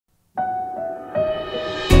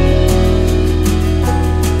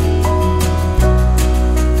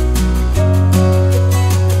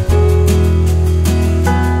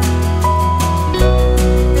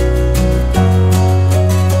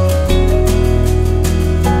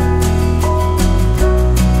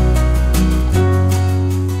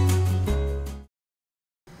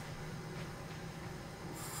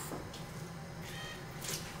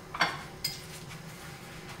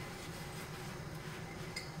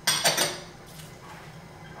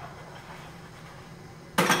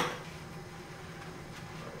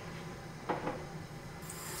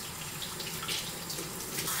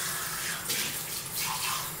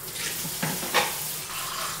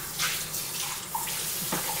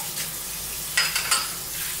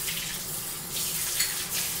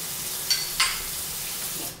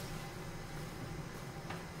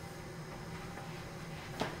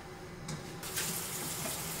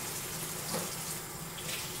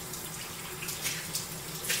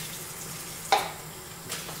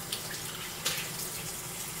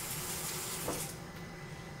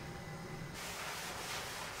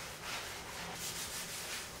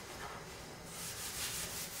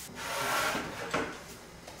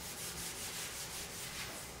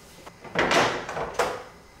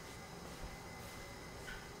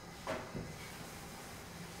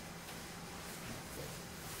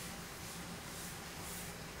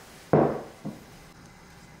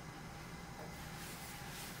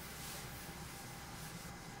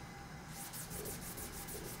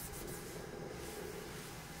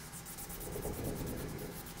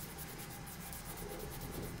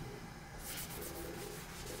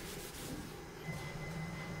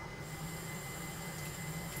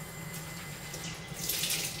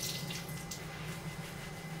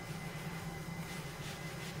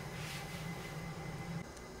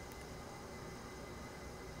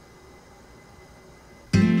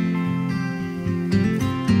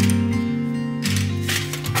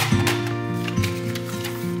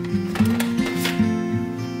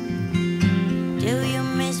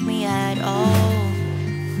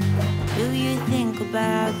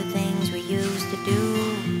things we used to do.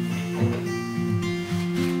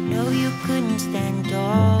 No, you couldn't stand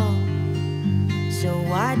tall. So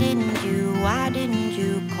why didn't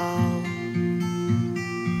you call?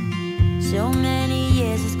 So many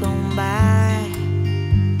years has gone by,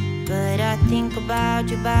 but I think about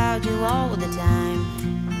you all the time.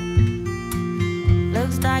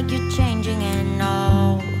 Looks like you're changing and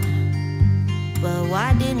all, but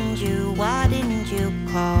why didn't you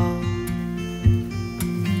call?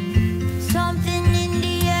 Something in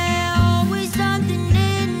the air, always something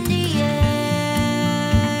in the air.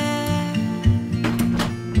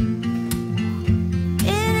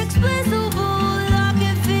 Inexplicable, I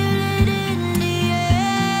can feel it in the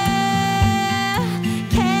air.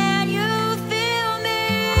 Can you feel me?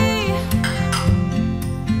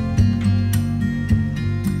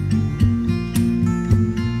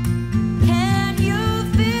 Can you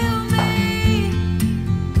feel me?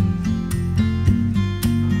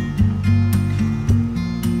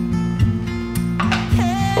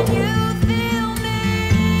 Can you feel me?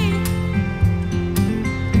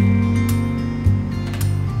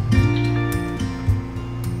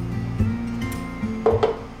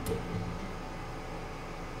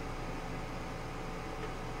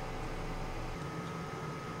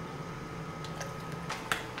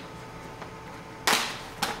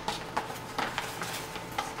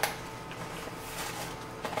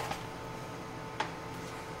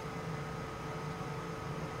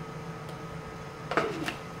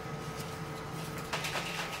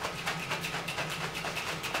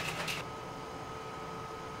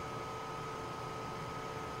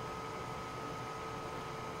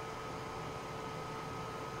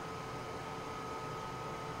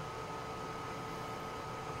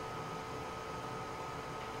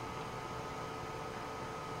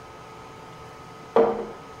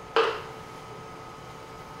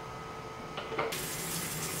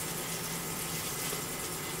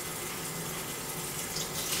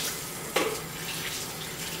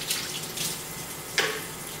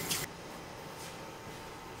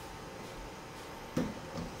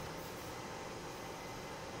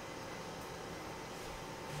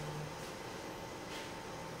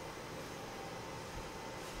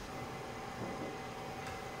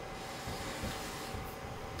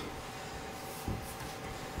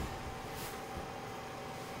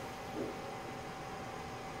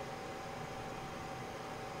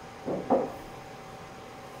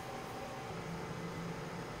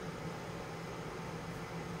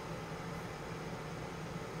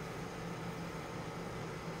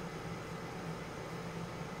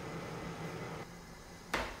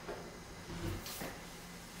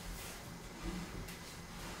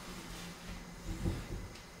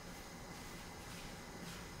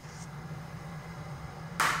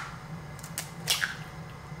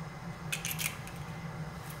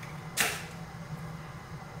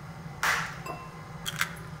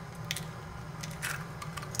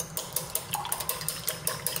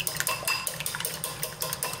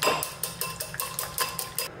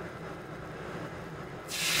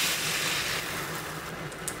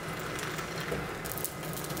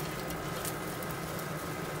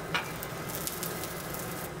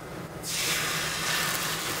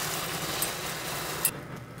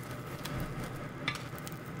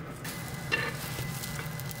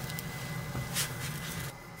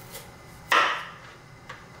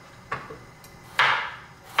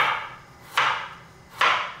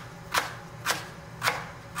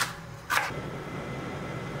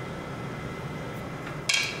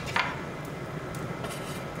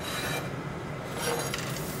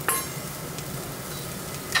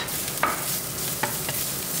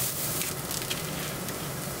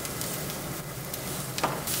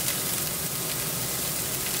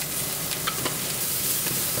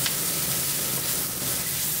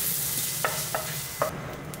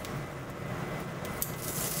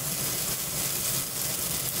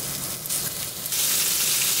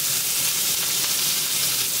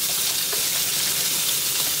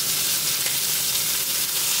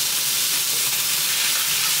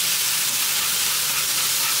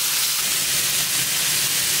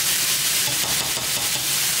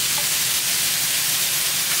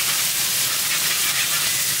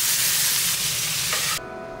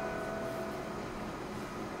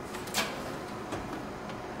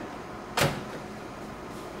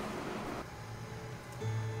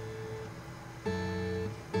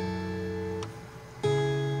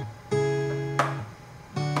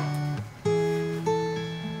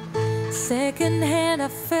 Secondhand, I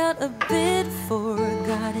felt a bit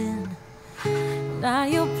forgotten. Not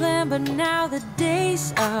your plan, but now the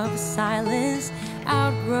days of silence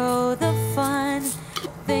outgrow the fun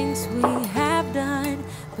things we have done.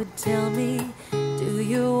 but tell me, do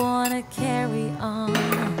you wanna carry on?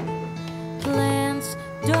 Plants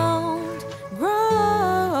don't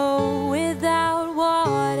grow without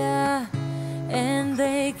water, and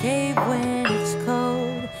they cave when it's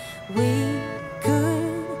cold. We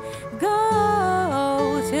could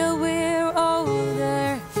go till we're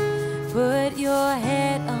older. Put your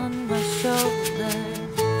head on my shoulder,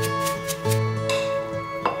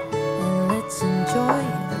 and let's enjoy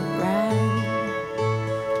the ride.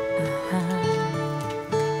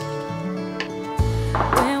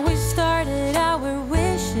 When we started, our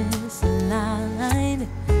wishes aligned.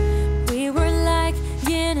 We were like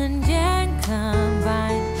yin and yang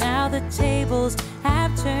combined. Now the tables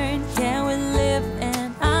have turned. Can we live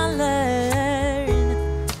and unlearn?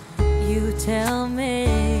 You tell me.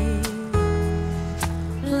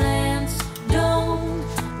 Plants don't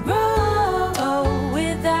grow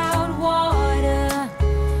without water,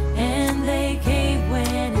 and they cave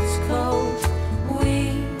when it's cold.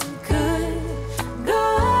 We could go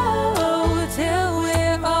till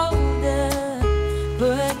we're older.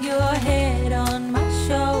 Put your head on my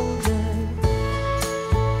shoulder,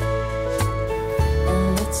 and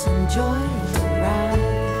let's enjoy the ride.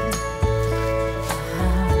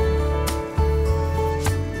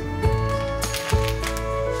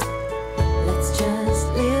 Let's just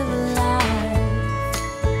live a life.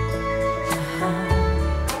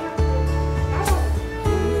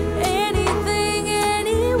 Anything,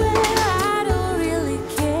 anywhere, I don't really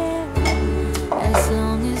care, as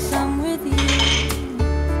long as I'm with you.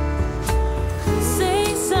 Say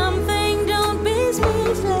something, don't be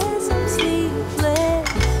speechless. I'm sleepless,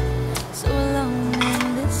 so alone in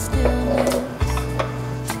this stillness.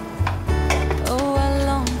 Oh, I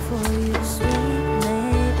long for your sweetness.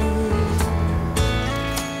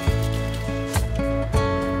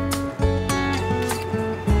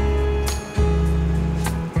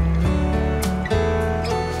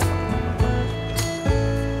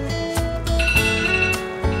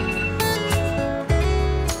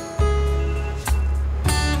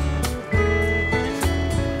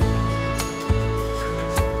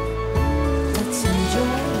 Let's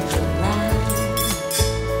enjoy the ride.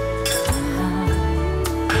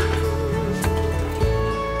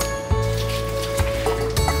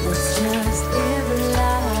 Let's just live a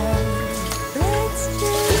life. Let's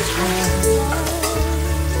just live a life.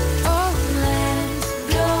 Oh, plants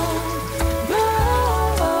don't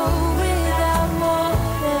grow without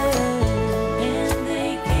water, and they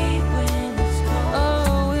cave when it's cold.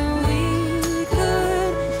 Oh, and we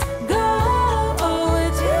could go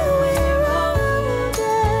till we're older.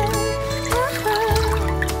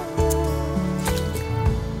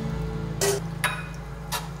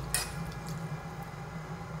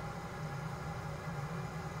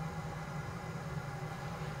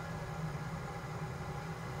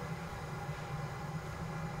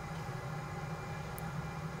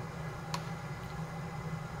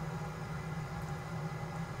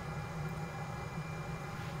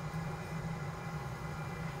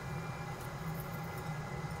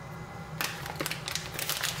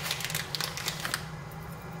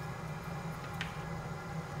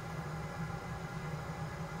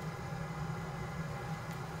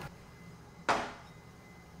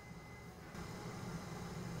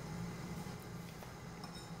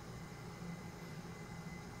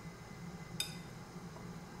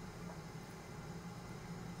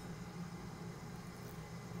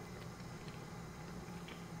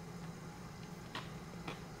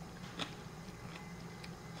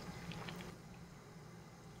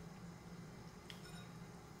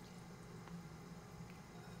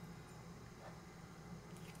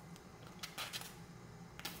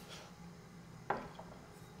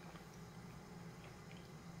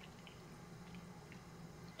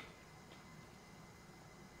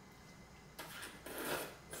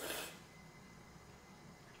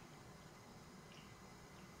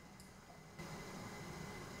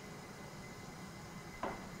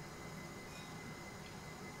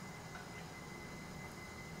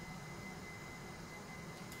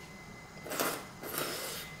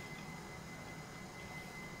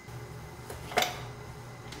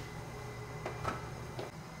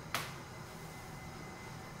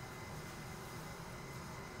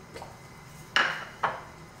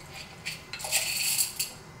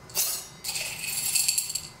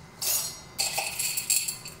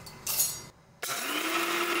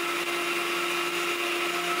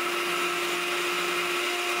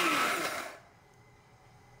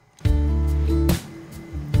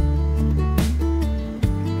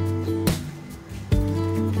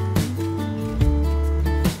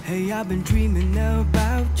 I've been dreaming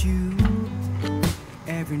about you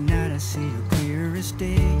every night I see you clear as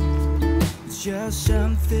day. It's just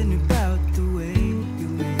something about the way you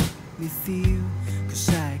make me feel, 'cause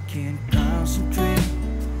I can't concentrate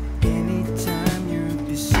anytime you're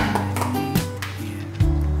beside me.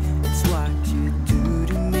 Yeah, it's what you do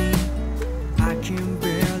to me. I can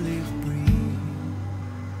barely breathe.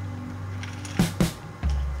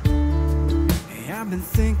 Hey, I've been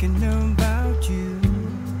thinking about you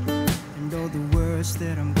and all the words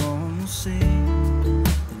that I'm gonna say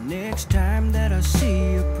the next time that I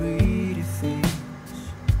see your pretty face,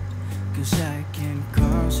 'cause I can't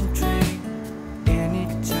concentrate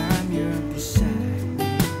anytime you're beside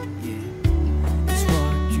me. Yeah, it's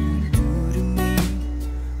what you do to me.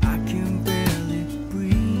 I can barely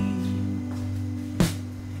breathe.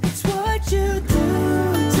 It's what you do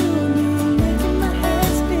to me, making my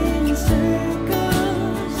head spin in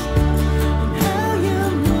circles. And how you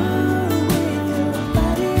move with your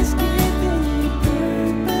body's giving me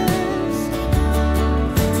purpose.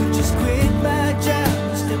 So just quit my job,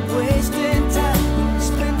 stop wasting time,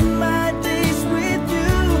 spending my days with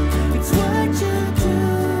you. It's what you do.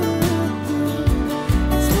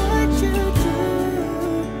 It's what you do.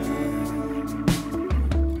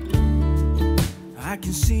 I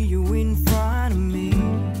can see you in front of me.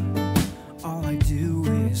 All I do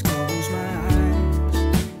is close my eyes,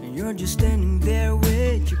 and you're just standing